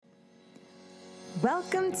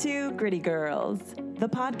Welcome to Gritty Girls, the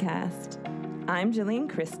podcast. I'm Jillian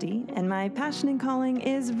Christie, and my passion and calling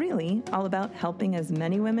is really all about helping as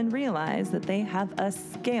many women realize that they have a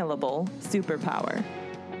scalable superpower: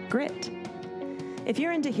 grit. If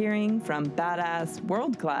you're into hearing from badass,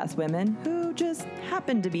 world-class women who just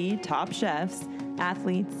happen to be top chefs,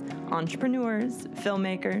 athletes, entrepreneurs,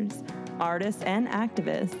 filmmakers, artists, and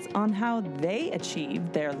activists on how they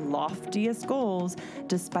achieve their loftiest goals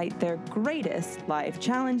despite their greatest life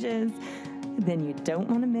challenges, then you don't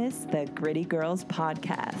want to miss the Gritty Girls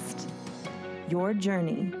podcast. Your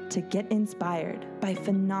journey to get inspired by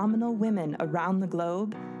phenomenal women around the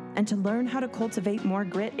globe and to learn how to cultivate more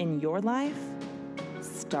grit in your life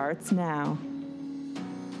starts now.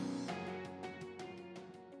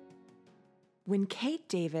 When Kate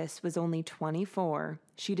Davis was only 24,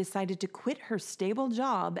 she decided to quit her stable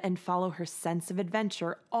job and follow her sense of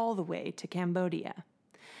adventure all the way to Cambodia.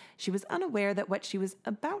 She was unaware that what she was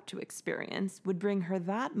about to experience would bring her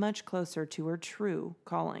that much closer to her true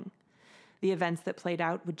calling. The events that played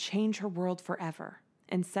out would change her world forever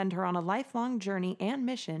and send her on a lifelong journey and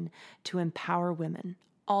mission to empower women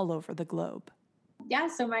all over the globe. Yeah,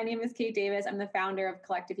 so my name is Kate Davis. I'm the founder of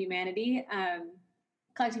Collective Humanity.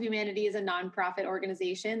 Collective Humanity is a nonprofit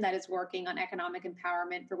organization that is working on economic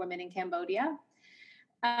empowerment for women in Cambodia.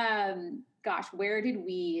 Where did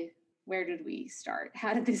we start?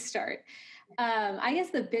 How did this start? I guess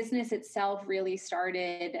the business itself really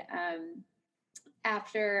started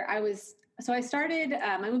after I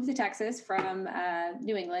moved to Texas from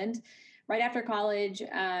New England right after college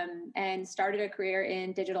and started a career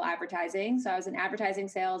in digital advertising. So I was in advertising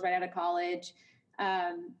sales right out of college.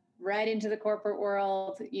 Right into the corporate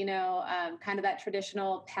world, kind of that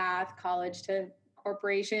traditional path, college to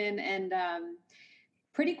corporation, and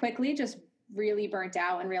pretty quickly just really burnt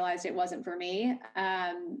out and realized it wasn't for me.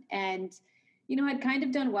 I'd kind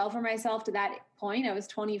of done well for myself to that point. I was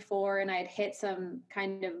 24 and I'd hit some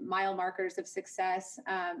kind of mile markers of success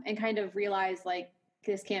and kind of realized like,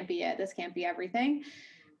 this can't be it. This can't be everything.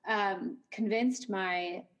 Convinced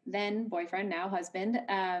my then boyfriend, now husband,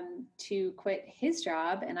 to quit his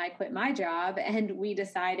job, and I quit my job, and we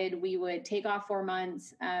decided we would take off 4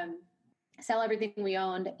 months, sell everything we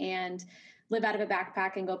owned, and live out of a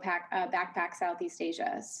backpack and go backpack Southeast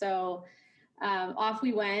Asia. So off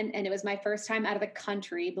we went, and it was my first time out of the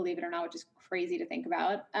country, believe it or not, which is crazy to think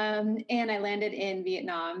about. And I landed in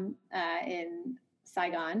Vietnam, in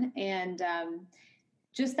Saigon, and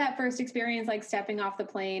just that first experience, like stepping off the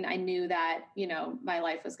plane, I knew that, my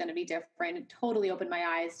life was going to be different. It totally opened my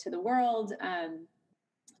eyes to the world,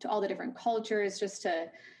 to all the different cultures, just to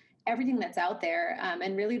everything that's out there.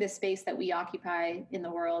 And really the space that we occupy in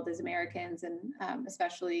the world as Americans, and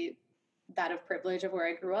especially that of privilege of where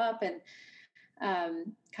I grew up, and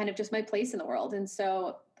kind of just my place in the world. And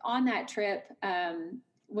so on that trip,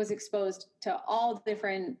 was exposed to all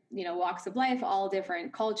different, walks of life, all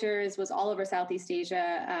different cultures, was all over Southeast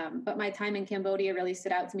Asia. But my time in Cambodia really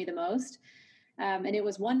stood out to me the most. And it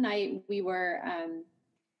was one night we were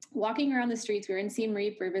walking around the streets. We were in Siem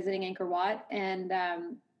Reap, we were visiting Angkor Wat, and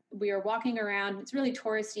we were walking around. It's a really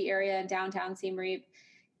touristy area in downtown Siem Reap.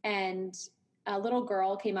 And a little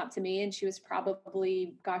girl came up to me, and she was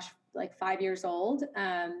probably, like 5 years old.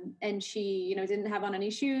 And she, didn't have on any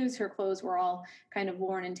shoes. Her clothes were all kind of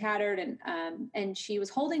worn and tattered. And she was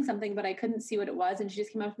holding something, but I couldn't see what it was. And she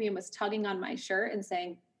just came up to me and was tugging on my shirt and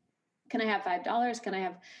saying, "Can I have $5? Can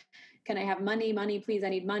I have money, please? I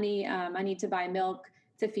need money. I need to buy milk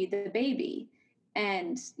to feed the baby."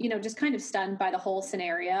 And, just kind of stunned by the whole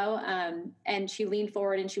scenario. And she leaned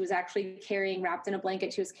forward, and she was actually wrapped in a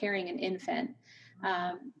blanket, she was carrying an infant,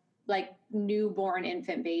 like newborn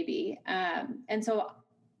infant baby. And so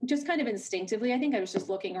just kind of instinctively, I think I was just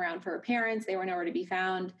looking around for her parents. They were nowhere to be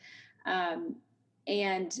found.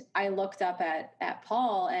 And I looked up at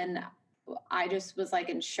Paul, and I just was like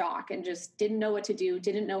in shock and just didn't know what to do,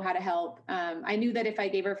 didn't know how to help. I knew that if I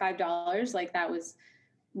gave her $5, like that was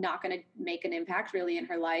not going to make an impact really in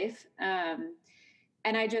her life.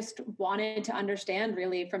 And I just wanted to understand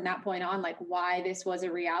really from that point on, like why this was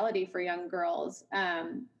a reality for young girls.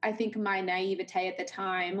 I think my naivete at the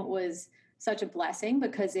time was such a blessing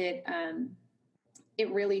because it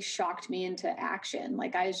really shocked me into action.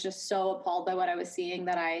 Like I was just so appalled by what I was seeing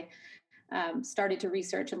that I started to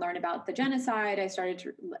research and learn about the genocide.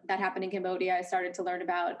 That happened in Cambodia. I started to learn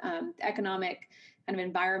about the economic kind of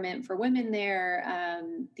environment for women there,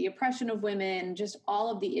 the oppression of women, just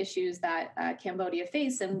all of the issues that Cambodia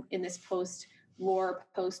faced in this post-war,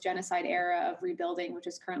 post-genocide era of rebuilding, which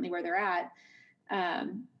is currently where they're at.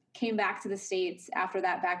 came back to the States after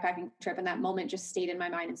that backpacking trip, and that moment just stayed in my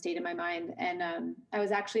mind and stayed in my mind. And I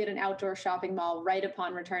was actually at an outdoor shopping mall right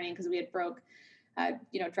upon returning because we had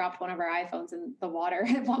dropped one of our iPhones in the water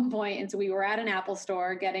at one point. And so we were at an Apple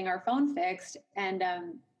store getting our phone fixed. And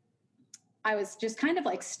I was just kind of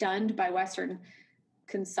like stunned by Western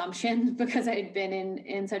consumption because I had been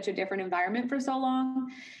in such a different environment for so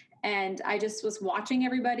long. And I just was watching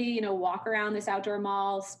everybody, walk around this outdoor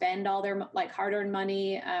mall, spend all their like hard-earned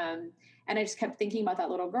money. And I just kept thinking about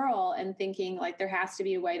that little girl and thinking like there has to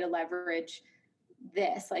be a way to leverage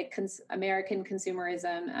this, like American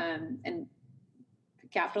consumerism and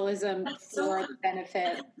capitalism for the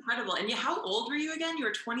benefit. That's incredible. And how old were you again? You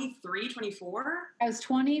were 23, 24? I was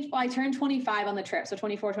 20. Well, I turned 25 on the trip. So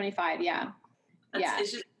 24, 25. Yeah.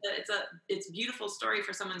 It's just, it's a beautiful story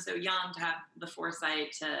for someone so young to have the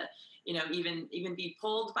foresight to, even be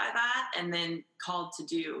pulled by that and then called to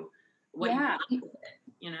do what you want with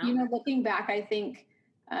it, looking back, I think,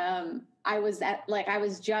 I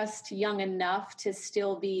was just young enough to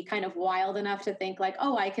still be kind of wild enough to think like,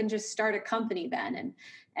 oh, I can just start a company then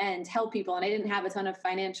and help people. And I didn't have a ton of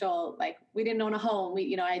financial, like we didn't own a home.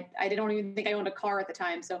 I didn't even think I owned a car at the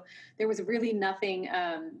time. So there was really nothing,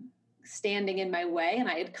 standing in my way. And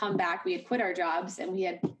I had come back, we had quit our jobs and we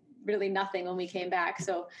had really nothing when we came back.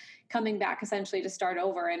 So coming back essentially to start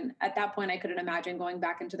over. And at that point I couldn't imagine going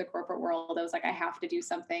back into the corporate world. I was like, I have to do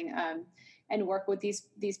something, and work with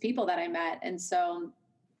these people that I met. And so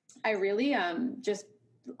I really, just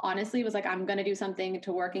honestly was like, I'm going to do something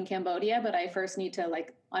to work in Cambodia, but I first need to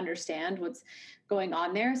like understand what's going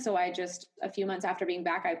on there. So I just, a few months after being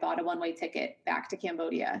back, I bought a one-way ticket back to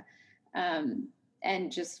Cambodia,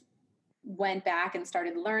 and just went back and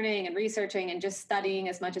started learning and researching and just studying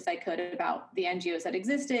as much as I could about the NGOs that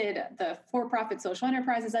existed, the for-profit social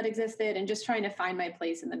enterprises that existed, and just trying to find my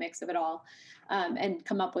place in the mix of it all, and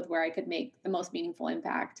come up with where I could make the most meaningful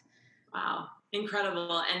impact. Wow.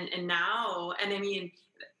 Incredible. And now, and I mean,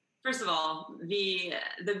 first of all, the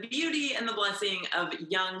beauty and the blessing of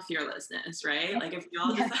young fearlessness, right? Like if we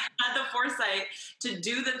all just had the foresight to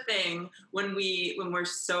do the thing when we're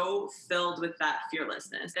so filled with that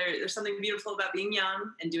fearlessness. There's something beautiful about being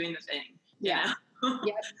young and doing the thing. Yeah.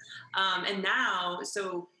 Yep. And now,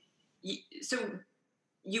 so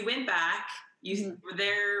you went back, you were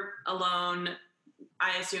there alone.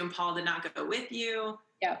 I assume Paul did not go with you.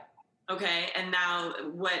 Yep. Okay. And now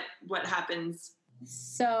what happens?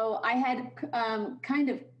 So I had kind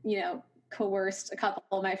of, coerced a couple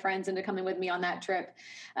of my friends into coming with me on that trip,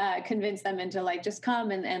 convinced them into like, just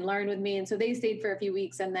come and learn with me. And so they stayed for a few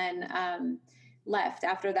weeks and then left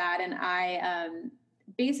after that. And I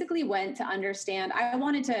basically went to understand, I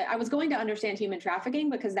was going to understand human trafficking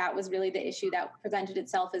because that was really the issue that presented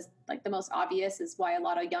itself as like the most obvious, is why a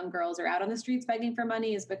lot of young girls are out on the streets begging for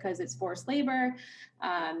money, is because it's forced labor.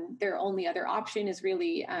 Their only other option is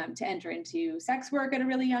really to enter into sex work at a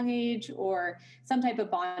really young age or some type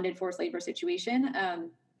of bonded forced labor situation.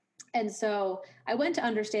 And so I went to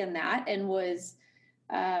understand that and was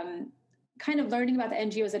kind of learning about the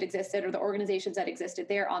NGOs that existed or the organizations that existed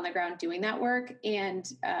there on the ground doing that work,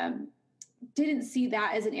 and didn't see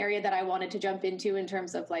that as an area that I wanted to jump into in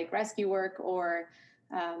terms of like rescue work, or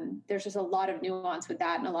there's just a lot of nuance with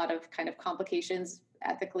that and a lot of kind of complications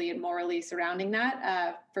ethically and morally surrounding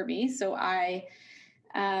that for me. So I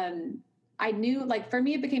knew, like, for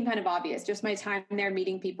me, it became kind of obvious, just my time there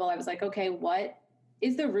meeting people. I was like, okay, what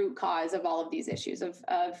is the root cause of all of these issues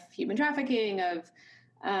of human trafficking, of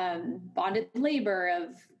bonded labor,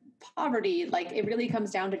 of poverty? Like, it really comes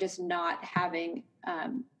down to just not having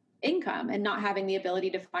income and not having the ability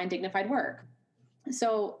to find dignified work.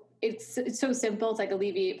 So it's so simple. It's like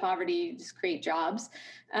alleviate poverty, just create jobs.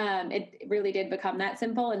 It really did become that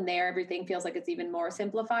simple. And there, everything feels like it's even more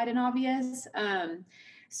simplified and obvious.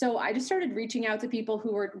 So I just started reaching out to people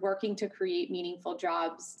who were working to create meaningful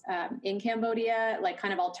jobs in Cambodia, like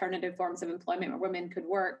kind of alternative forms of employment where women could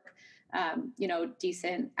work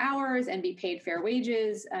decent hours and be paid fair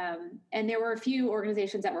wages. And there were a few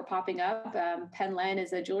organizations that were popping up. Pen Len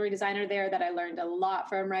is a jewelry designer there that I learned a lot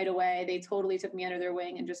from right away. They totally took me under their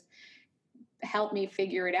wing and just helped me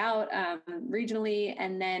figure it out regionally.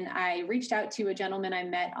 And then I reached out to a gentleman I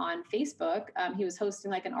met on Facebook. He was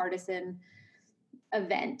hosting like an artisan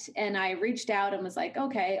event. And I reached out and was like,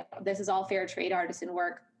 okay, this is all fair trade artisan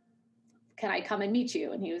work. Can I come and meet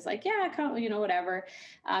you? And he was like, yeah, come, whatever.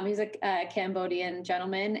 He's a Cambodian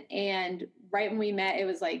gentleman. And right when we met, it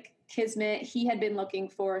was like kismet. He had been looking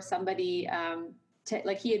for somebody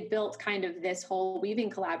he had built kind of this whole weaving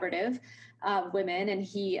collaborative of women. And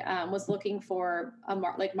he was looking for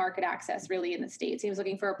market access really in the States. He was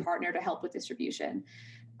looking for a partner to help with distribution.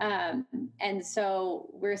 And so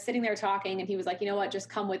we're sitting there talking, and he was like, you know what, just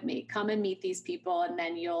come with me, come and meet these people, and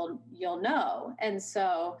then you'll know. And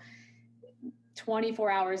so 24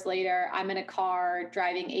 hours later, I'm in a car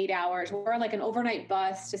driving 8 hours. We're on like an overnight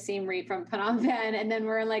bus to Siem Reap from Phnom Penh. And then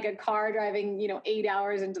we're in like a car driving, 8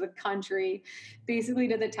 hours into the country, basically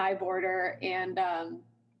to the Thai border. And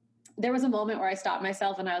there was a moment where I stopped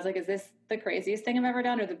myself and I was like, is this the craziest thing I've ever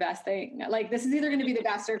done or the best thing? Like, this is either going to be the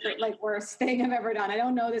best or like worst thing I've ever done. I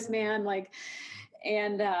don't know this man.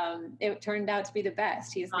 And it turned out to be the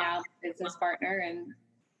best. He's now a business partner, and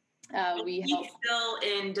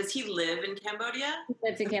does he live in Cambodia? He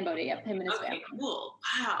lives in Cambodia, yep, him and his family. Cool.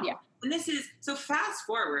 Wow. Yeah. And so fast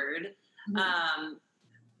forward,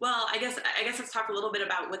 well, I guess let's talk a little bit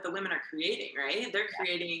about what the women are creating, right? They're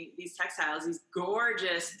creating these textiles, these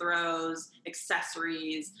gorgeous throws,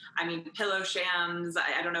 accessories. I mean, pillow shams.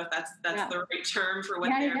 I don't know if that's the right term for what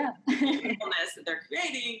that they're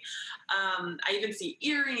creating. I even see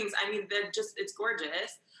earrings. I mean, it's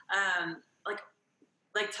gorgeous.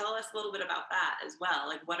 Like, tell us a little bit about that as well.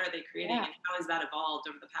 Like, what are they creating and how has that evolved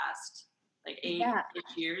over the past, 8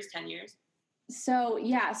 years, 10 years? So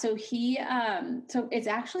he, so it's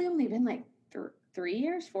actually only been like 3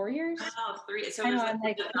 years, 4 years. Oh, 3. So there's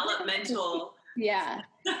like developmental. Yeah.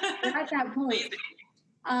 At that point. It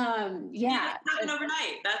doesn't happen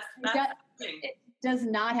overnight. That's the thing. It does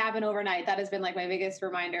not happen overnight. That has been like my biggest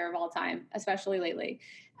reminder of all time, especially lately.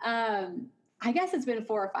 I guess it's been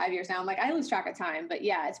 4 or 5 years now. I'm like, I lose track of time, but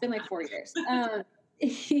yeah, it's been like 4 years.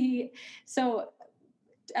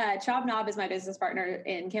 Chop Knob is my business partner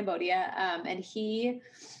in Cambodia. And he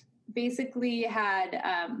basically had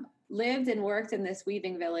lived and worked in this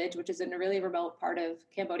weaving village, which is in a really remote part of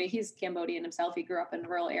Cambodia. He's Cambodian himself. He grew up in a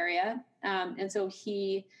rural area. And so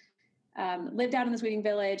he lived out in this weaving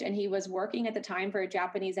village, and he was working at the time for a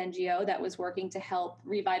Japanese NGO that was working to help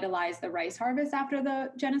revitalize the rice harvest after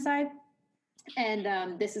the genocide.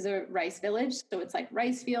 And this is a rice village. So it's like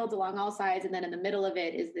rice fields along all sides. And then in the middle of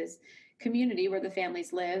it is this community where the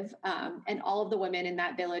families live. And all of the women in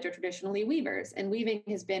that village are traditionally weavers. And weaving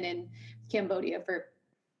has been in Cambodia for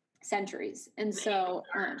centuries. And so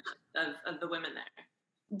of the women there.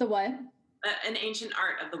 The what? An ancient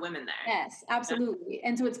art of the women there. Yes, absolutely.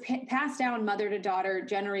 And so it's passed down mother to daughter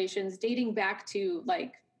generations, dating back to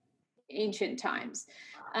like ancient times.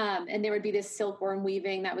 And there would be this silkworm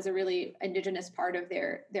weaving that was a really indigenous part of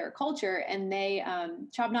their culture. And they,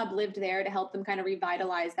 Chop Knob lived there to help them kind of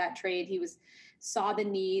revitalize that trade. He saw the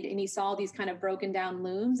need, and he saw these kind of broken down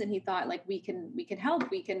looms, and he thought like, we can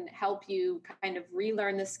help you kind of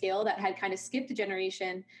relearn the skill that had kind of skipped a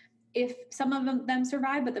generation. If some of them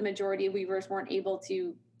survived, but the majority of weavers weren't able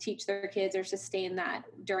to teach their kids or sustain that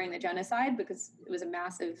during the genocide, because it was a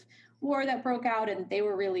massive war that broke out, and they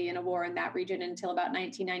were really in a war in that region until about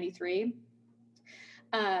 1993.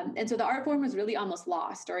 And so the art form was really almost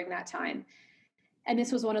lost during that time. And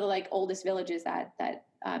this was one of the like oldest villages that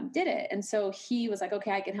did it. And so he was like, okay,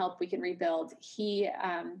 I can help. We can rebuild. He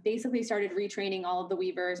basically started retraining all of the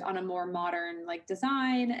weavers on a more modern like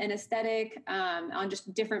design and aesthetic, on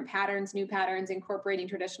just different patterns, new patterns, incorporating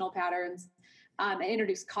traditional patterns. And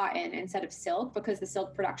introduced cotton instead of silk, because the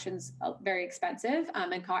silk production's very expensive,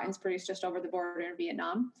 and cotton's produced just over the border in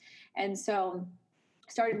Vietnam. And so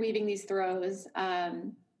started weaving these throws,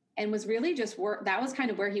 and was really just that was kind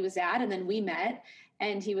of where he was at. And then we met,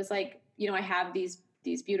 and he was like, I have these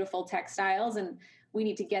beautiful textiles, and we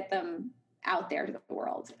need to get them out there to the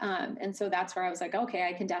world. And so that's where I was like,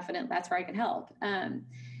 okay, that's where I can help.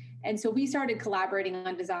 And so we started collaborating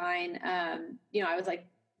on design. I was like,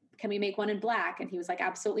 can we make one in black? And he was like,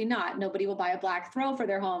 absolutely not. Nobody will buy a black throw for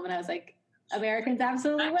their home. And I was like, Americans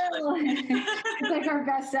absolutely will. It's like our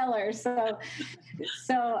best seller. So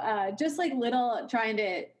just like trying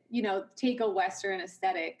to, take a Western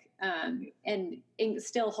aesthetic, and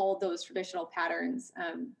still hold those traditional patterns,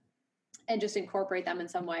 and just incorporate them in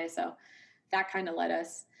some way. So that kind of led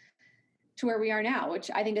us to where we are now, which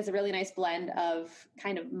I think is a really nice blend of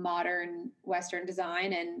kind of modern Western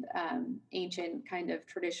design and ancient kind of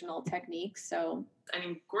traditional techniques. So, I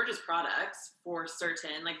mean, gorgeous products for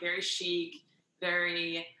certain, like very chic,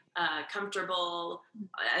 very comfortable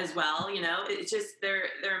as well. It's just, they're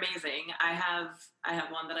amazing. I have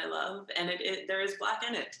one that I love, and there is black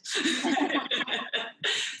in it.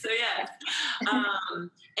 So yeah.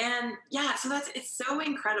 So it's so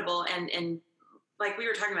incredible. And like we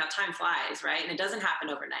were talking about, time flies, right? And it doesn't happen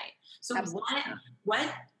overnight. So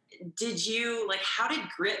what did you, like, how did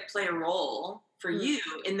grit play a role for you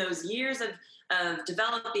in those years of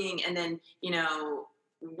developing, and then,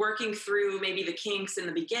 working through maybe the kinks in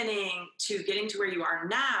the beginning to getting to where you are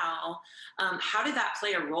now, how did that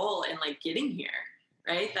play a role in like getting here?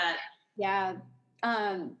 Right. Yeah.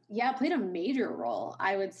 It played a major role,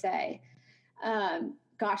 I would say.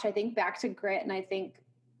 I think back to grit, and I think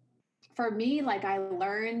for me, like I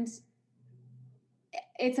learned,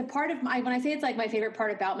 it's a part of when I say it's like my favorite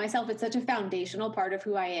part about myself, it's such a foundational part of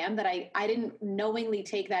who I am that I didn't knowingly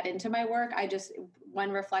take that into my work. I just,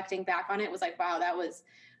 when reflecting back on it, was like, wow, that was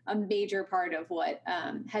a major part of what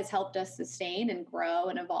has helped us sustain and grow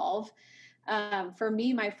and evolve. For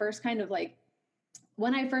me, my first kind of like,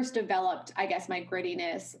 when I first developed, I guess, my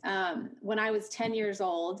grittiness, when I was 10 years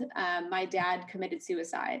old, my dad committed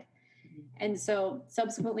suicide. And so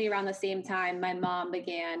subsequently around the same time, my mom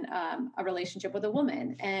began a relationship with a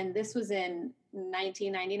woman. And this was in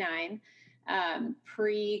 1999,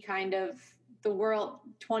 pre kind of the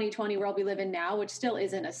 2020 world we live in now, which still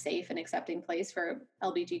isn't a safe and accepting place for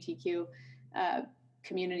LGBTQ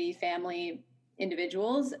community, family,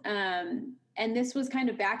 individuals. And this was kind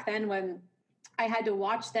of back then when I had to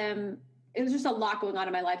watch them. It was just a lot going on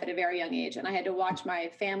in my life at a very young age. And I had to watch my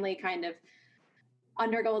family kind of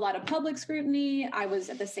undergo a lot of public scrutiny. I was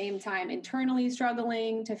at the same time internally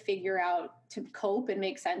struggling to figure out, to cope and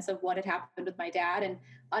make sense of what had happened with my dad and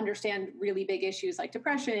understand really big issues like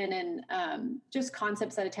depression and just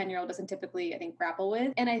concepts that a 10-year-old doesn't typically, I think, grapple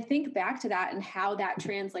with. And I think back to that and how that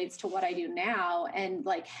translates to what I do now, and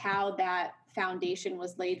like how that foundation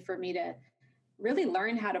was laid for me to really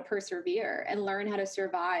learn how to persevere and learn how to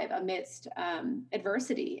survive amidst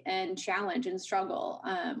adversity and challenge and struggle,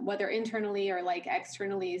 whether internally or like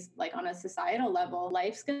externally, like on a societal level.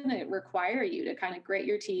 Life's going to require you to kind of grit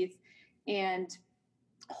your teeth and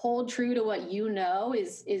hold true to what you know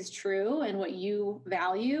is true and what you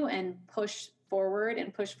value, and push forward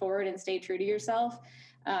and stay true to yourself,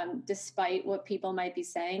 despite what people might be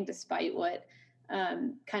saying, despite what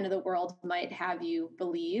kind of the world might have you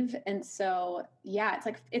believe. And so,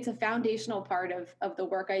 it's a foundational part of the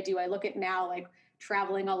work I do. I look at now, like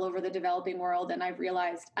traveling all over the developing world, and I've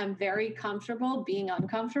realized I'm very comfortable being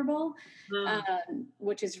uncomfortable,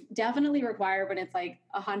 which is definitely required when it's like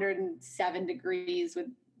 107 degrees with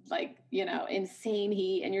like, insane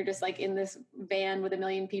heat, and you're just like in this van with a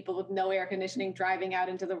million people with no air conditioning driving out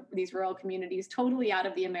into these rural communities, totally out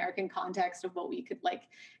of the American context of what we could, like,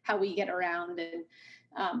 how we get around and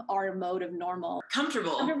our mode of normal.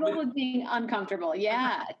 Comfortable with being uncomfortable.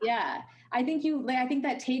 Yeah. Yeah. I think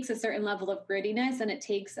that takes a certain level of grittiness, and it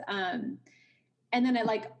takes, and then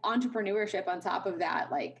like entrepreneurship on top of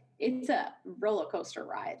that, like it's a roller coaster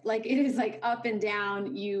ride. Like it is like up and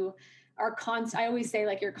down. You are I always say,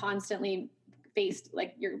 like, you're constantly faced,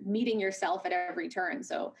 like you're meeting yourself at every turn.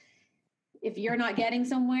 So if you're not getting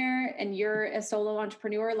somewhere and you're a solo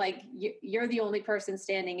entrepreneur, like you're the only person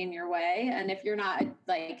standing in your way. And if you're not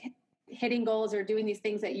like hitting goals or doing these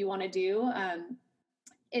things that you want to do,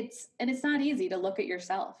 it's not easy to look at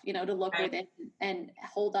yourself, to look within and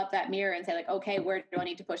hold up that mirror and say, like, okay, where do I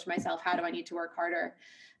need to push myself? How do I need to work harder?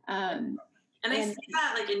 And I see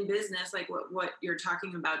that, like, in business, like what you're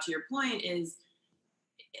talking about, to your point, is,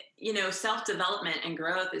 self-development and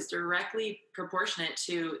growth is directly proportionate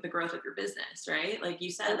to the growth of your business, right? Like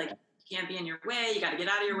you said, like, you can't be in your way. You got to get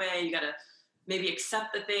out of your way. You got to maybe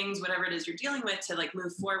accept the things, whatever it is you're dealing with, to like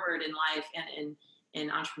move forward in life and in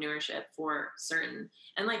entrepreneurship, for certain.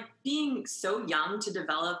 And like being so young to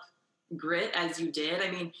develop grit as you did,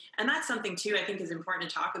 I mean, and that's something too, I think is important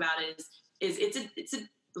to talk about, is it's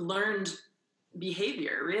a learned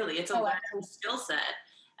behavior, really. It's a learned skill set.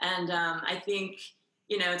 And I think,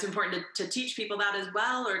 it's important to teach people that as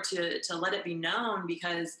well, or to let it be known,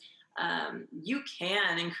 because you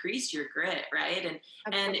can increase your grit, right?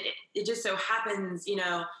 And it just so happens,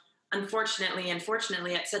 unfortunately and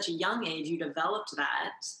fortunately, at such a young age, you developed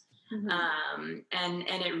that. Mm-hmm. And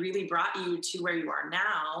it really brought you to where you are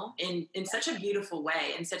now in such a beautiful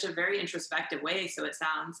way, in such a very introspective way, so it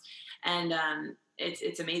sounds. And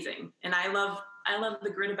it's amazing. And I love the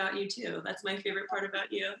grit about you too. That's my favorite part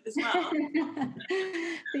about you as well.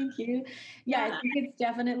 Thank you. Yeah, I think it's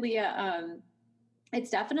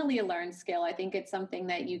definitely a learned skill. I think it's something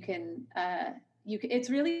that you can it's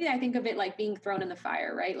really, I think of it like being thrown in the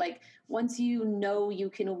fire, right? Like once you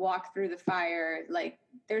can walk through the fire, like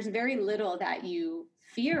there's very little that you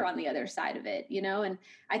fear on the other side of it, and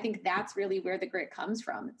I think that's really where the grit comes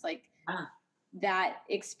from. It's like that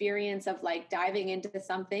experience of like diving into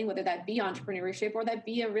something, whether that be entrepreneurship or that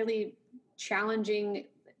be a really challenging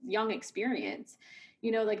young experience,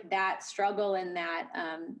 like that struggle and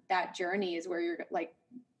that journey is where you're like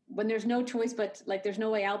when there's no choice, but like, there's no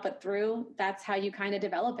way out but through, that's how you kind of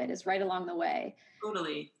develop it, is right along the way.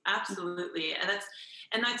 Totally. Absolutely.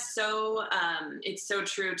 And that's so, it's so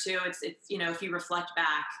true too. It's, if you reflect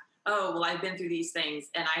back, oh, well, I've been through these things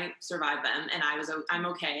and I survived them and I'm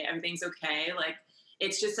okay. Everything's okay. Like,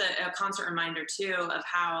 it's just a constant reminder too of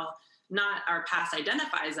how not our past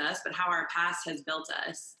identifies us, but how our past has built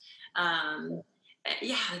us.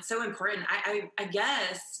 Yeah, it's so important. I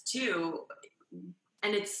guess too,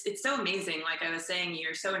 and it's so amazing. Like I was saying,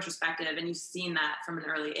 you're so introspective, and you've seen that from an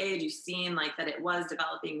early age. You've seen like that it was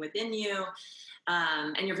developing within you,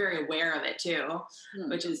 and you're very aware of it too,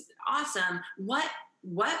 which is awesome. What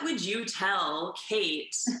would you tell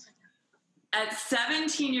Kate at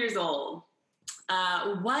 17 years old?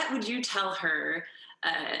 What would you tell her?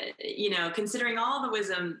 Considering all the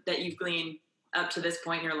wisdom that you've gleaned up to this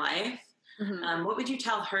point in your life, what would you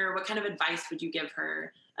tell her? What kind of advice would you give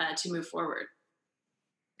her to move forward?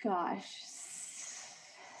 Gosh,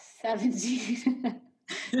 17.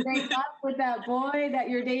 Break up with that boy that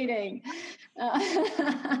you're dating.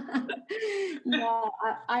 No,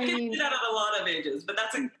 I mean, get out of a lot of ages, but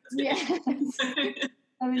that's yeah.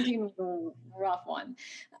 17 was a rough one.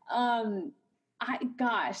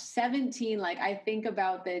 17, like I think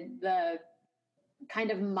about the kind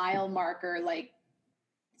of mile marker, like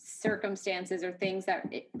circumstances or things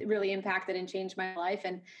that really impacted and changed my life.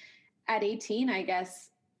 And at 18, I guess,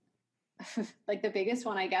 like the biggest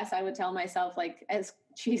one, I guess I would tell myself, like, as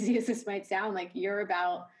cheesy as this might sound, like, you're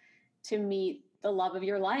about to meet the love of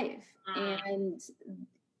your life. And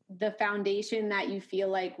the foundation that you feel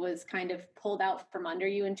like was kind of pulled out from under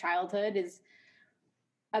you in childhood is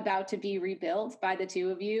about to be rebuilt by the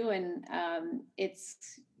two of you. And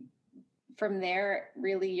it's from there,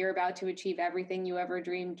 really, you're about to achieve everything you ever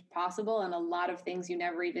dreamed possible, and a lot of things you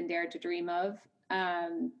never even dared to dream of.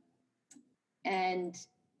 And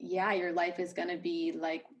yeah, your life is going to be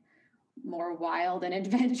like more wild and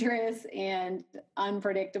adventurous and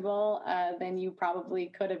unpredictable than you probably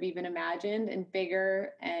could have even imagined, and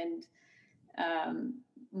bigger and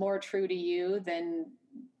more true to you than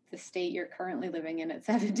the state you're currently living in at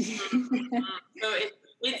 17. So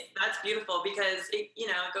that's beautiful, because it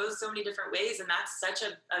goes so many different ways, and that's such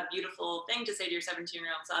a beautiful thing to say to your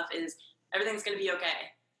 17-year-old self is everything's going to be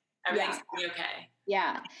okay. Everything's going to be okay.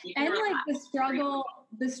 Yeah. And like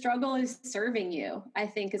the struggle is serving you, I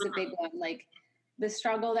think, is a big one. Like the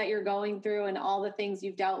struggle that you're going through and all the things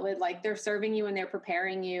you've dealt with, like they're serving you and they're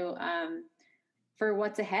preparing you for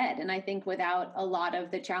what's ahead. And I think without a lot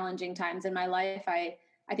of the challenging times in my life, I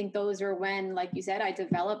think those are when, like you said, I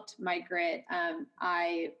developed my grit.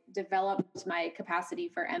 I developed my capacity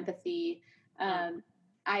for empathy.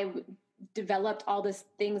 I developed all these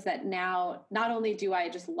things that now not only do I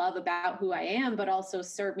just love about who I am, but also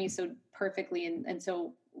serve me so perfectly and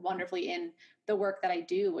so wonderfully in the work that I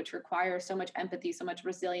do, which requires so much empathy, so much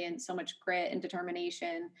resilience, so much grit and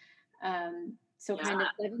determination. Kind of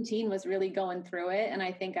 17 was really going through it. And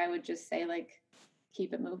I think I would just say, like,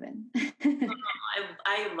 keep it moving.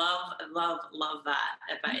 I love that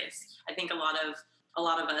advice. I think a lot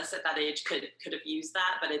of us at that age could have used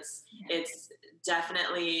that, but it's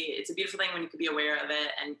definitely, it's a beautiful thing when you can be aware of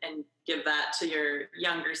it and give that to your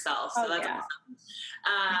younger self. So that's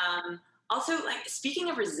awesome. Also, like, speaking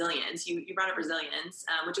of resilience, you brought up resilience,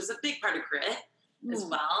 which is a big part of grit as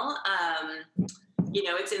well.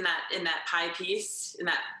 It's in that pie piece, in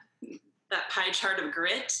that pie chart of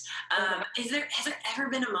grit. Has there ever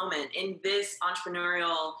been a moment in this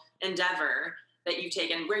entrepreneurial endeavor that you've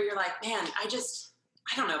taken where you're like, man, I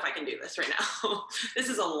don't know if I can do this right now. This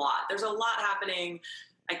is a lot. There's a lot happening.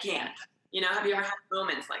 I can't. Have you ever had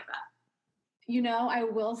moments like that? I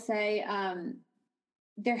will say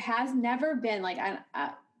there has never been, like,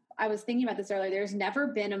 I was thinking about this earlier. There's never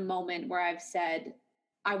been a moment where I've said,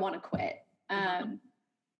 I want to quit. And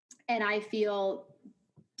I feel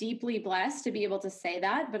deeply blessed to be able to say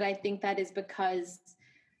that. But I think that is because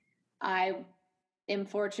I am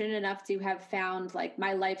fortunate enough to have found like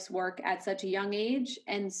my life's work at such a young age.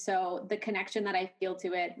 And so the connection that I feel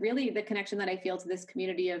to it, really the connection that I feel to this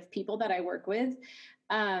community of people that I work with,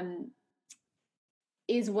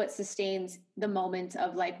 is what sustains the moment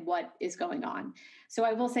of like what is going on. So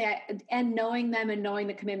I will say, and knowing them and knowing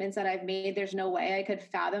the commitments that I've made, there's no way I could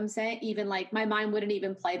fathom saying, even like my mind wouldn't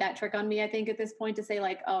even play that trick on me, I think, at this point, to say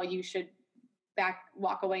like, oh, you should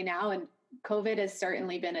walk away now. And COVID has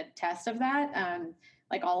certainly been a test of that.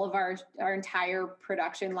 Like all of our entire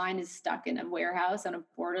production line is stuck in a warehouse on a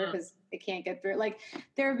border because it can't get through. Like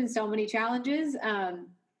there have been so many challenges.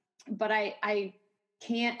 But I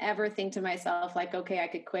can't ever think to myself like, okay, I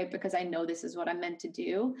could quit because I know this is what I'm meant to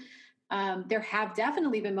do. There have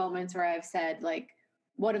definitely been moments where I've said, like,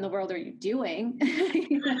 what in the world are you doing?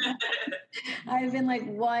 I've been like,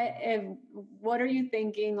 what are you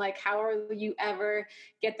thinking? Like, how will you ever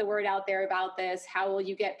get the word out there about this? How will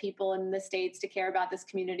you get people in the States to care about this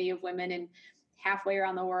community of women and halfway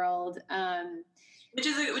around the world? Which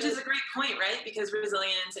is a great point, right? Because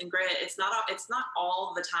resilience and grit, it's not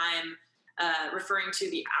all the time referring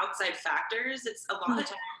to the outside factors. It's a lot of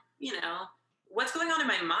time, what's going on in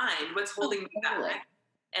my mind, what's holding me back.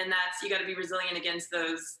 And that's, you got to be resilient against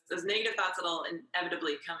those negative thoughts that'll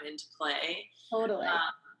inevitably come into play. Totally.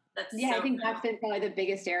 I think that's been probably the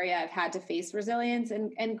biggest area I've had to face resilience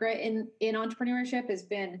and grit in entrepreneurship has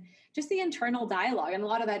been just the internal dialogue. And a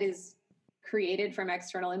lot of that is created from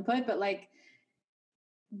external input, but like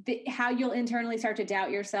how you'll internally start to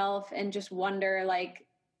doubt yourself and just wonder, like,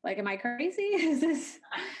 am I crazy? Is this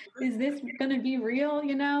going to be real?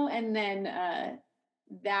 And then,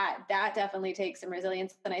 that definitely takes some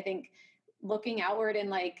resilience. And I think looking outward and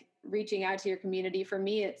like reaching out to your community, for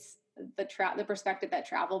me, it's the perspective that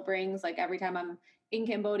travel brings. Like every time I'm in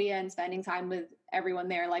Cambodia and spending time with everyone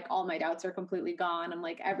there, like all my doubts are completely gone. I'm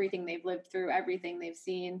like, everything they've lived through, everything they've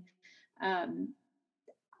seen.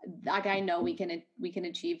 Like I know we can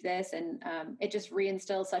achieve this. And it just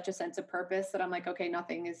reinstills such a sense of purpose that I'm like, okay,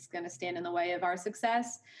 nothing is going to stand in the way of our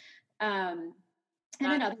success. And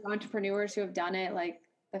then other entrepreneurs who have done it, like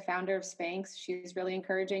the founder of Spanx, she's really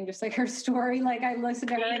encouraging, just like her story. Like I listened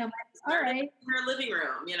to her and I'm like, all right. In her living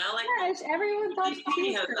room, like gosh, everyone thought she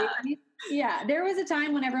was crazy. Yeah. There was a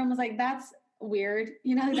time when everyone was like, that's weird.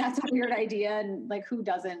 That's a weird idea. And like, who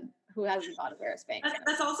hasn't thought of wear a Spanx?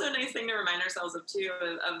 That's also a nice thing to remind ourselves of too,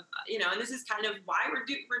 of and this is kind of why we're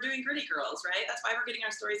doing Gritty Girls, right? That's why we're getting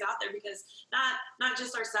our stories out there, because not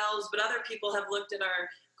just ourselves, but other people have looked at our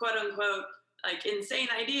quote unquote like insane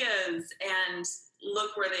ideas and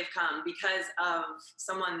look where they've come because of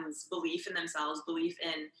someone's belief in themselves, belief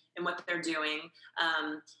in what they're doing.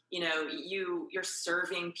 You're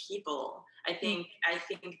serving people. I think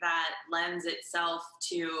that lends itself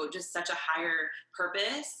to just such a higher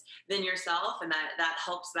purpose than yourself, and that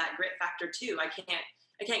helps that grit factor too. I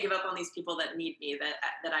can't give up on these people that need me,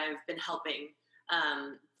 that I've been helping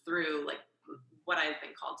through like what I've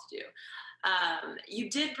been called to do. You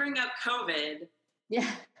did bring up COVID. Yeah.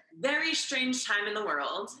 Very strange time in the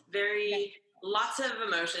world. Lots of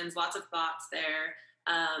emotions, lots of thoughts there.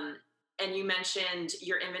 And you mentioned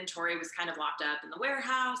your inventory was kind of locked up in the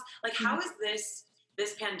warehouse. Like, how has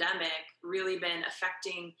this pandemic really been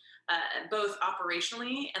affecting both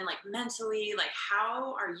operationally and like mentally? Like,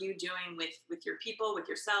 how are you doing with your people, with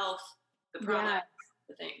yourself, the products,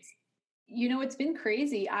 the things? It's been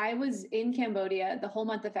crazy. I was in Cambodia the whole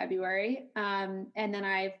month of February. And then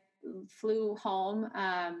I flew home.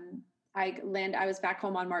 I was back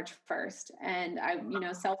home on March 1st and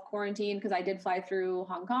I, self-quarantined because I did fly through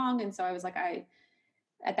Hong Kong. And so I was like,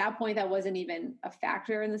 at that point, that wasn't even a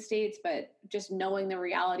factor in the States, but just knowing the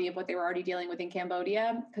reality of what they were already dealing with in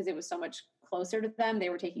Cambodia, because it was so much closer to them, they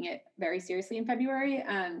were taking it very seriously in February.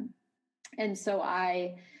 And so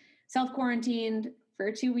I self-quarantined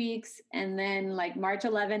for 2 weeks. And then like March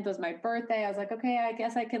 11th was my birthday. I was like, okay, I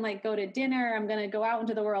guess I can like go to dinner. I'm going to go out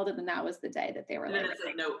into the world. And then that was the day that they were like,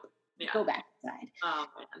 nope. Yeah. Go back inside.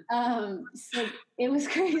 Oh, man. So it was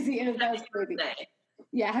crazy. That was crazy. Birthday.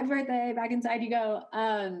 Yeah. Happy birthday. Back inside you go.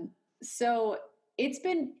 So it's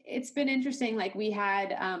been interesting. Like we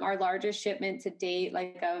had, our largest shipment to date,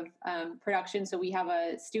 like of, production. So we have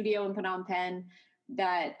a studio in Phnom Penh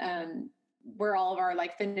that, where all of our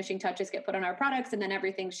like finishing touches get put on our products, and then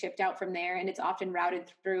everything's shipped out from there, and it's often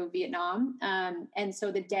routed through Vietnam. And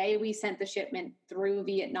so the day we sent the shipment through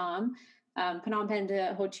Vietnam, Phnom Penh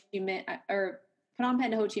to Ho Chi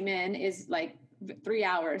Minh is like 3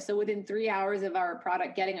 hours. So within 3 hours of our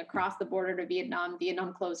product getting across the border to Vietnam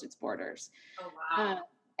closed its borders. Oh wow!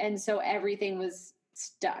 And so everything is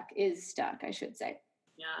stuck, I should say.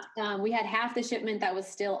 Yeah. We had half the shipment that was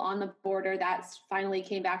still on the border. That finally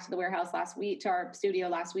came back to the warehouse last week, to our studio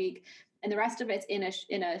last week. And the rest of it's in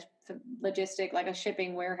a logistic, like a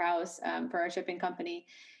shipping warehouse for our shipping company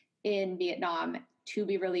in Vietnam to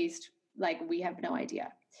be released. Like we have no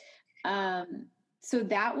idea. So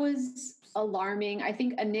that was alarming. I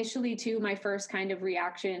think initially too, my first kind of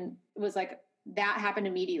reaction was like, that happened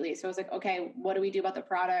immediately. So I was like, okay, what do we do about the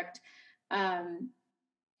product? And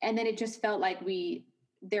then it just felt like we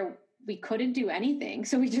couldn't do anything.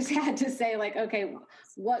 So we just had to say like, okay,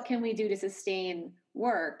 what can we do to sustain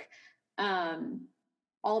work?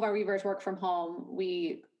 All of our weavers work from home.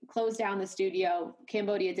 We closed down the studio.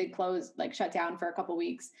 Cambodia did shut down for a couple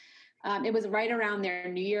weeks. It was right around their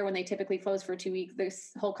New Year when they typically close for 2 weeks.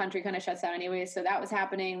 This whole country kind of shuts down anyway. So that was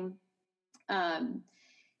happening.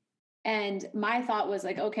 And my thought was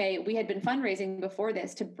like, okay, we had been fundraising before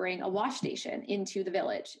this to bring a wash station into the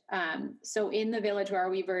village. So in the village where our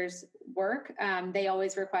weavers work, they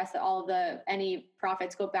always request that all of any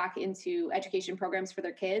profits go back into education programs for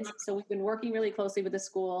their kids. So we've been working really closely with the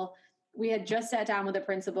school. We had just sat down with the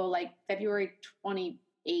principal like February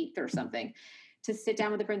 28th or something to sit down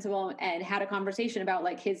with the principal and had a conversation about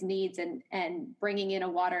like his needs and bringing in a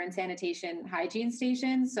water and sanitation hygiene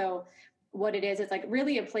station. So what it is, it's like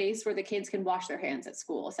really a place where the kids can wash their hands at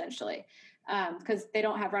school, essentially, because they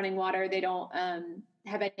don't have running water. They don't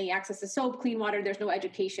have any access to soap, clean water. There's no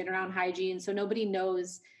education around hygiene. So nobody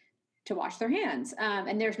knows to wash their hands.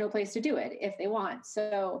 And there's no place to do it if they want.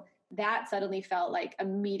 So that suddenly felt like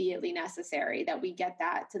immediately necessary that we get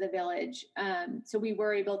that to the village. So we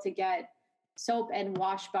were able to get soap and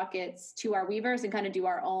wash buckets to our weavers and kind of do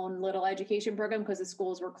our own little education program because the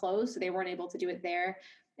schools were closed. So they weren't able to do it there.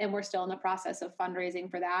 And we're still in the process of fundraising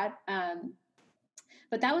for that.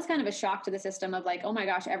 But that was kind of a shock to the system of like, oh my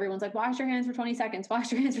gosh, everyone's like, wash your hands for 20 seconds,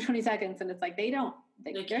 wash your hands for 20 seconds. And it's like, there's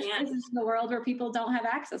places in the world where people don't have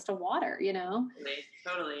access to water, you know?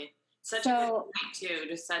 Totally. Such a good point too.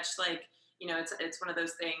 Just such like, you know, it's one of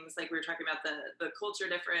those things like we were talking about the culture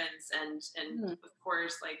difference and of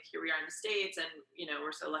course, like here we are in the States and, you know,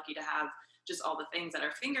 we're so lucky to have just all the things at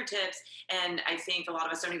our fingertips. And I think a lot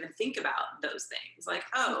of us don't even think about those things like,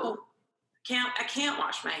 I can't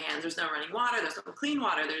wash my hands. There's no running water. There's no clean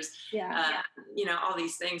water. There's, you know, all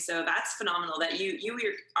these things. So that's phenomenal that you were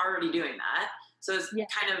already doing that. So it's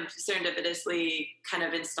kind of serendipitously kind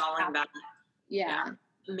of installing that. Yeah.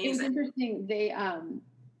 Amazing. It was interesting. They,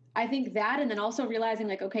 I think that, and then also realizing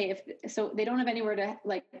like, okay, so they don't have anywhere to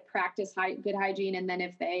like practice good hygiene. And then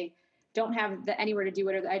if they don't have anywhere to do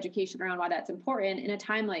it or the education around why that's important in a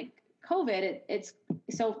time like COVID, it's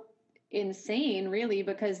so insane really,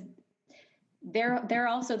 because they're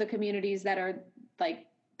also the communities that are like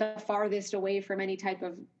the farthest away from any type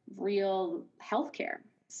of real healthcare.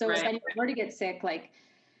 So if anyone were to get sick, like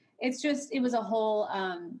it was a whole,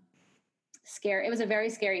 scary. It was a very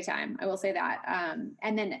scary time. I will say that.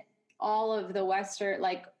 And then all of the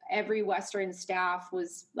like every Western staff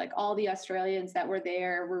was like all the Australians that were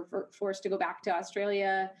there were forced to go back to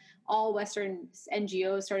Australia. All Western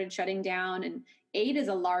NGOs started shutting down, and aid is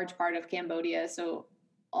a large part of Cambodia. So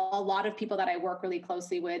a lot of people that I work really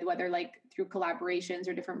closely with, whether like through collaborations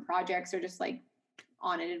or different projects or just like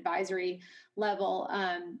on an advisory level,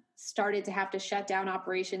 started to have to shut down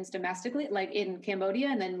operations domestically, like in Cambodia,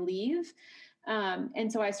 and then leave.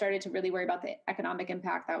 And so I started to really worry about the economic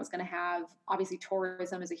impact that was going to have. Obviously,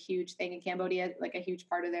 tourism is a huge thing in Cambodia, like a huge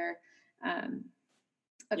part of their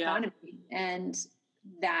economy. And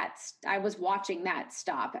I was watching that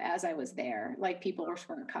stop as I was there. Like people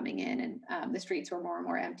weren't coming in, and the streets were more and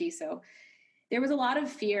more empty. So there was a lot of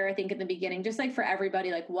fear, I think, in the beginning, just like for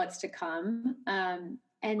everybody, like what's to come.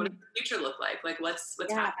 And what does the future look like? Like what's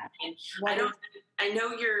happening? I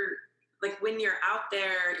know you're like when you're out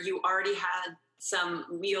there, you already had some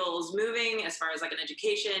wheels moving as far as like an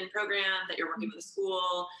education program that you're working with a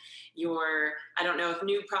school. I don't know if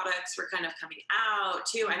new products were kind of coming out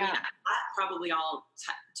too. I mean, that probably all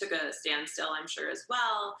took a standstill, I'm sure as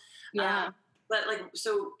well. Yeah. But like,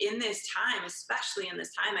 so in this time, especially in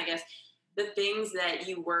this time, I guess, the things that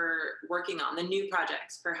you were working on, the new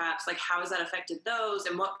projects, perhaps, like how has that affected those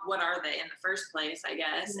and what are they in the first place, I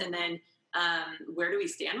guess? And then where do we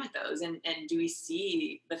stand with those? And do we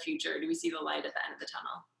see the future? Do we see the light at the end of the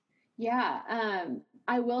tunnel? Yeah.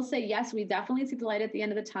 I will say, yes, we definitely see the light at the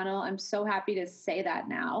end of the tunnel. I'm so happy to say that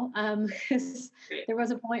now. Because there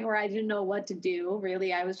was a point where I didn't know what to do.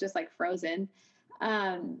 Really, I was just like frozen.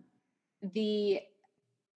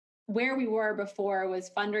 Where we were before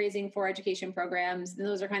was fundraising for education programs. And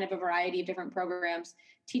those are kind of a variety of different programs,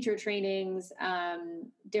 teacher trainings,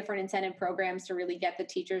 different incentive programs to really get the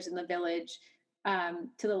teachers in the village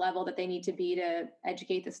to the level that they need to be to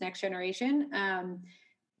educate this next generation.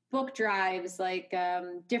 Book drives, like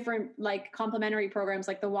different like complementary programs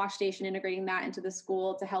like the wash station, integrating that into the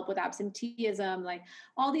school to help with absenteeism, like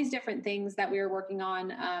all these different things that we were working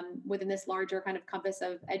on within this larger kind of compass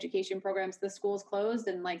of education programs. The schools closed,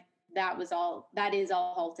 and like that is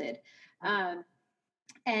all halted.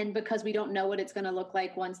 And because we don't know what it's going to look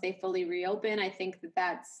like once they fully reopen, I think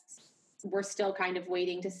we're still kind of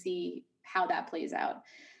waiting to see how that plays out.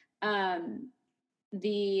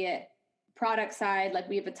 The product side, like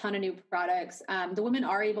we have a ton of new products. The women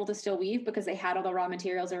are able to still weave because they had all the raw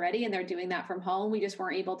materials already and they're doing that from home. We just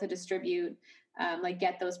weren't able to distribute like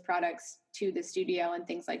get those products to the studio and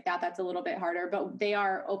things like that. That's a little bit harder, but they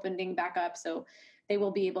are opening back up. So they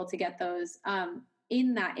will be able to get those.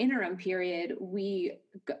 In that interim period, we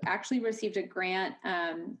actually received a grant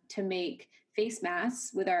to make face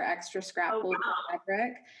masks with our extra scrap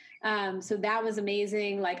fabric. So that was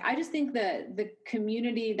amazing. Like, I just think the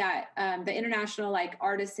community that the international, like,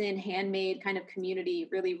 artisan handmade kind of community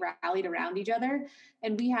really rallied around each other.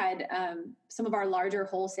 And we had some of our larger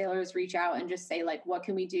wholesalers reach out and just say, like, what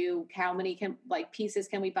can we do? How many pieces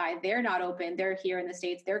can we buy? They're not open. They're here in the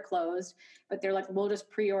States. They're closed, but they're like, we'll just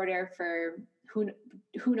pre-order for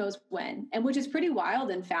who knows when. And which is pretty wild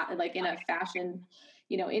in a fashion,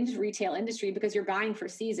 in retail industry, because you're buying for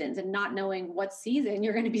seasons and not knowing what season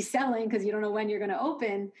you're going to be selling because you don't know when you're going to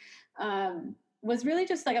open, was really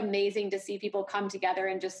just like amazing to see people come together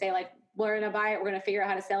and just say, like, we're going to buy it. We're going to figure out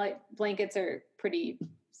how to sell it. Blankets are pretty,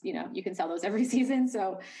 you can sell those every season.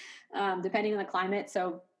 So depending on the climate.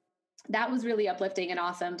 So that was really uplifting and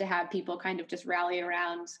awesome to have people kind of just rally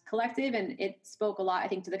around Collective. And it spoke a lot, I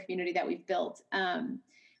think, to the community that we've built.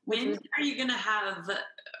 When are you going to have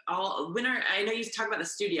I know you talk about the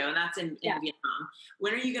studio and that's in Vietnam.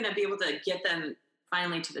 When are you going to be able to get them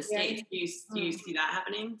finally to the States? Do you see that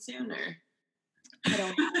happening soon, or? I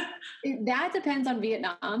don't. That depends on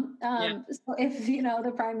Vietnam. So if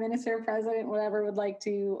the prime minister, president, whatever, would like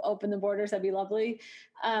to open the borders, that'd be lovely.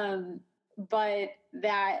 But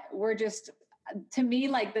that to me,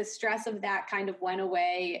 like, the stress of that kind of went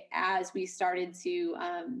away as we started to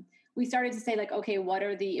say, like, okay,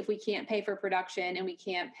 if we can't pay for production and we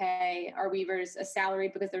can't pay our weavers a salary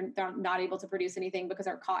because they're not able to produce anything because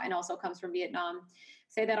our cotton also comes from Vietnam,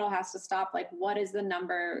 say that all has to stop. Like, what is the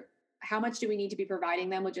number? How much do we need to be providing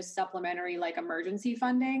them with just supplementary, like, emergency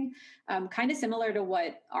funding? Kind of similar to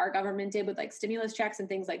what our government did with, like, stimulus checks and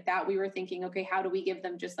things like that. We were thinking, okay, how do we give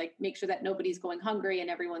them, just like make sure that nobody's going hungry and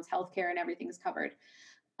everyone's healthcare and everything's covered.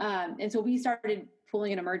 And so we started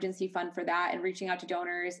pulling an emergency fund for that and reaching out to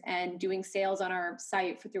donors and doing sales on our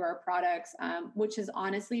site through our products, which has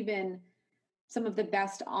honestly been some of the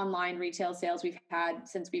best online retail sales we've had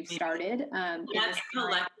since we've started. That's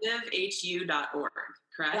collectivehu.org,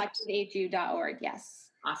 correct? Collectivehu.org,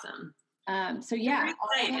 yes. Awesome. So yeah.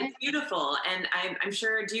 It's beautiful. And I'm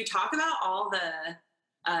sure, do you talk about all the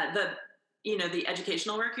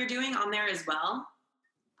educational work you're doing on there as well?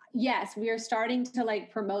 Yes, we are starting to,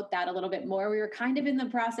 like, promote that a little bit more. We were kind of in the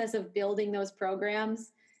process of building those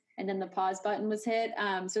programs, and then the pause button was hit.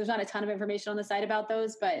 So there's not a ton of information on the site about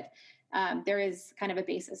those, but there is kind of a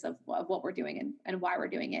basis of what we're doing and why we're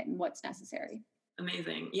doing it and what's necessary.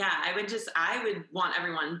 Amazing. Yeah, I would want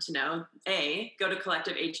everyone to know, go to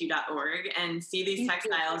collectivehu.org and see these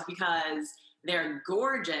textiles because they're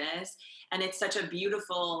gorgeous, and it's such a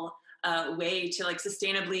beautiful way to, like,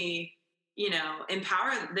 sustainably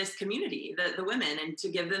empower this community, the women, and to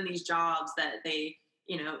give them these jobs that they,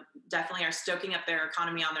 definitely are stoking up their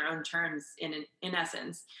economy on their own terms in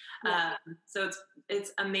essence. Yeah. So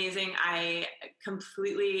it's amazing. I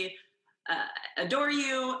completely adore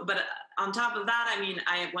you, but on top of that, I mean,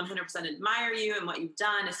 I 100% admire you and what you've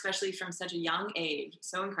done, especially from such a young age.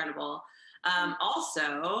 So incredible.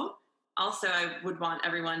 Also, I would want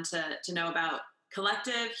everyone to know about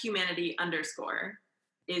Collective Humanity _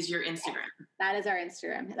 is your Instagram. That is our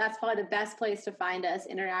Instagram. That's probably the best place to find us,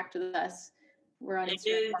 interact with us. We're on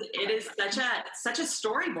Instagram. It is such a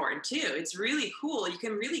storyboard too. It's really cool. You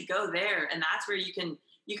can really go there, and that's where you can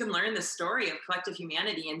learn the story of Collective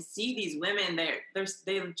Humanity and see these women. They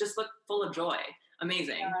just look full of joy.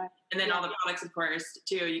 Amazing. And then all the products, of course,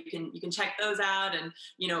 too. You can check those out and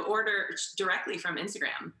order directly from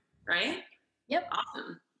Instagram. Right? Yep.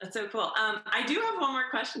 Awesome. That's so cool. I do have one more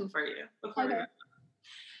question for you before we.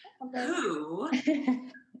 Okay. Who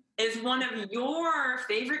is one of your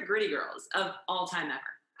favorite gritty girls of all time ever?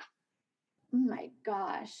 Oh my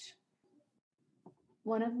gosh.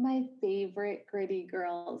 One of my favorite gritty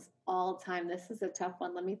girls all time. This is a tough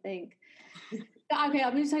one. Let me think. Okay,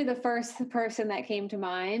 I'll just tell you the first person that came to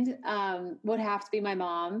mind would have to be my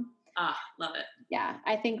mom. Love it. Yeah,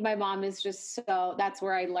 I think my mom is just that's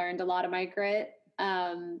where I learned a lot of my grit.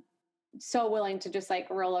 So willing to just, like,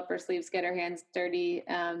 roll up her sleeves, get her hands dirty,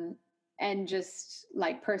 and just,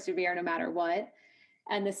 like, persevere no matter what.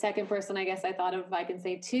 And the second person I guess I thought of, if I can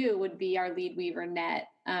say two, would be our lead weaver, Net,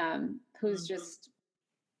 who's just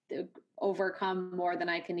overcome more than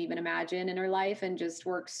I can even imagine in her life and just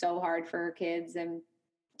works so hard for her kids and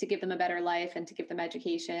to give them a better life and to give them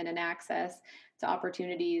education and access to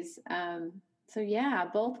opportunities. So yeah,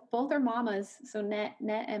 both are mamas. So Net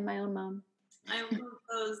and my own mom. I love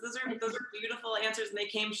those. Those are beautiful answers, and they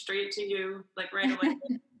came straight to you, like, right away.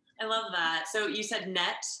 I love that. So you said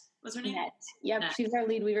Net. What's her name? Net. Yep, Net. She's our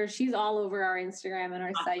lead weaver. She's all over our Instagram and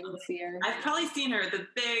our site. You'll see her. I've probably seen her. The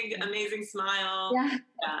big, amazing smile. Yeah.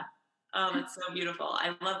 Oh, that's so beautiful. I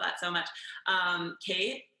love that so much.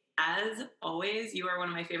 Kate, as always, you are one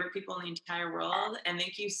of my favorite people in the entire world. And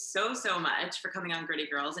thank you so, so much for coming on Gritty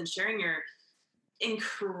Girls and sharing your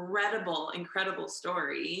incredible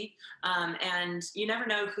story. And you never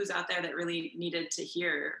know who's out there that really needed to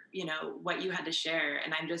hear, what you had to share.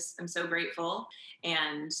 And I'm so grateful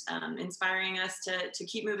and inspiring us to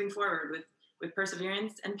keep moving forward with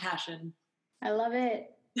perseverance and passion. I love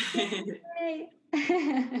it.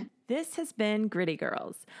 This has been Gritty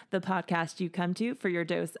Girls, the podcast you come to for your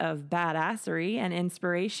dose of badassery and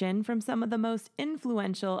inspiration from some of the most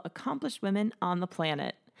influential, accomplished women on the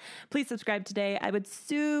planet. Please subscribe today. I would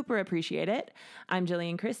super appreciate it. I'm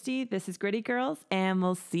Jillian Christie. This is Gritty Girls, and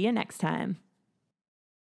we'll see you next time.